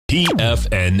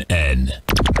TFNN,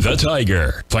 the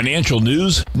Tiger Financial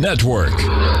News Network.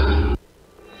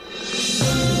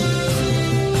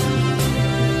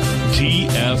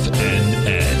 TFNN,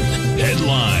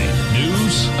 headline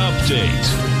news update.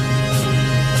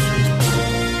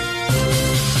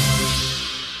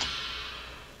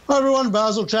 Hi everyone,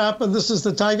 Basil Chapman. This is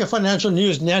the Tiger Financial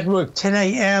News Network, 10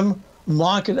 a.m.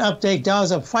 market update.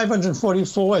 Dow's up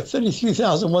 544 at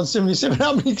 33,177.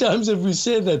 How many times have we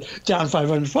said that? Down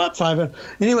 500.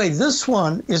 Anyway, this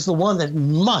one is the one that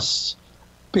must,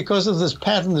 because of this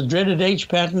pattern, the dreaded H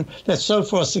pattern, that's so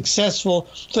far successful,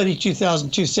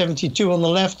 32,272 on the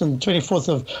left on the 24th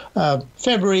of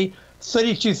February,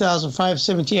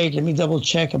 32,578. Let me double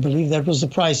check. I believe that was the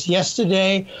price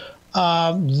yesterday.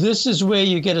 This is where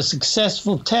you get a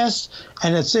successful test,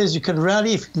 and it says you can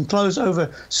rally if you can close over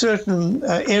certain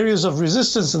areas of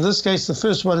resistance. In this case, the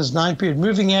first one is 9-period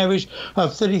moving average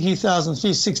of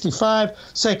 33,365.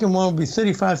 Second one will be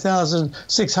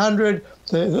 35,600.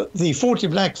 The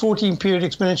 14-period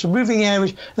exponential moving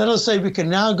average, that'll say we can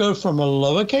now go from a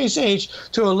lowercase h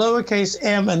to a lowercase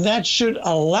m, and that should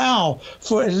allow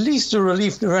for at least a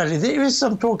relief rally. There is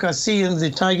some talk I see in the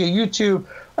Tiger YouTube.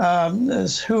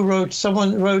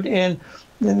 Someone wrote in,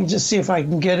 let me just see if I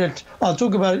can get it. I'll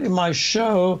talk about it in my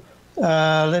show.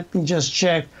 Let me just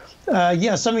check.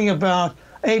 Something about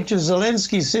aid to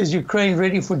Zelensky, says Ukraine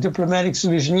ready for diplomatic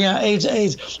solution. Yeah, AIDS.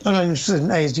 I'm not interested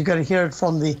in AIDS. You've got to hear it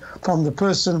from the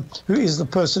person who is the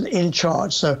person in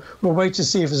charge. So we'll wait to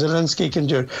see if Zelensky can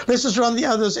do it. Let's just run the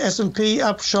others. S&P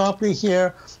up sharply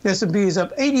here. The S&P is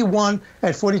up 81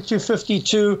 at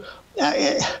 42.52.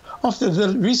 After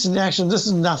the recent action, this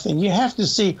is nothing. You have to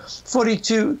see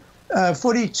 42.90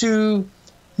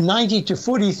 to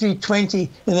 43.20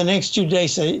 in the next 2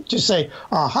 days to say,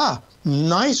 aha,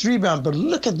 nice rebound. But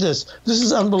look at this. This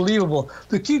is unbelievable.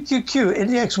 The QQQ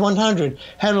Index 100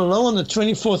 had a low on the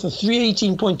 24th of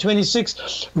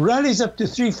 318.26, rallies up to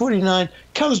 349,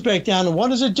 comes back down. And what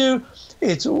does it do?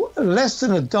 It's less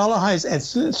than $1 highs at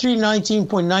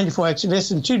 319.94, actually less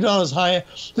than $2 higher.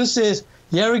 This is,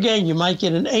 here again, you might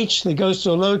get an H that goes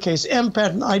to a lowercase m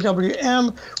pattern.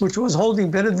 IWM, which was holding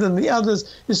better than the others,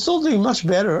 is still doing much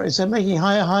better. It's making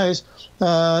higher highs.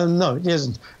 No, it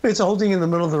isn't. It's holding in the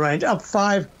middle of the range, up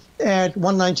 5 at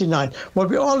 199. What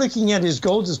we are looking at is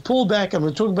gold is pulled back. I'm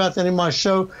going to talk about that in my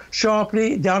show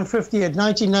sharply, down 50 at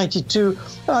 1992.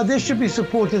 There should be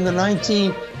support in the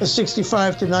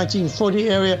 1965 to 1940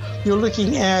 area. You're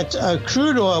looking at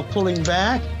crude oil pulling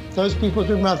back. Those people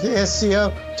talking about the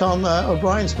SCO, Tom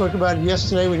O'Brien spoke about it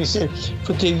yesterday when he said,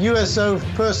 for the USO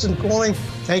person calling,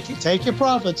 take your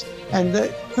profits. And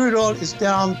the crude oil is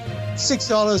down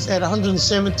 $6 at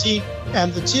 117,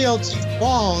 and the TLT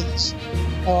bonds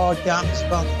are down as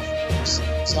well.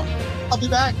 So I'll be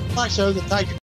back on my show, The Tiger.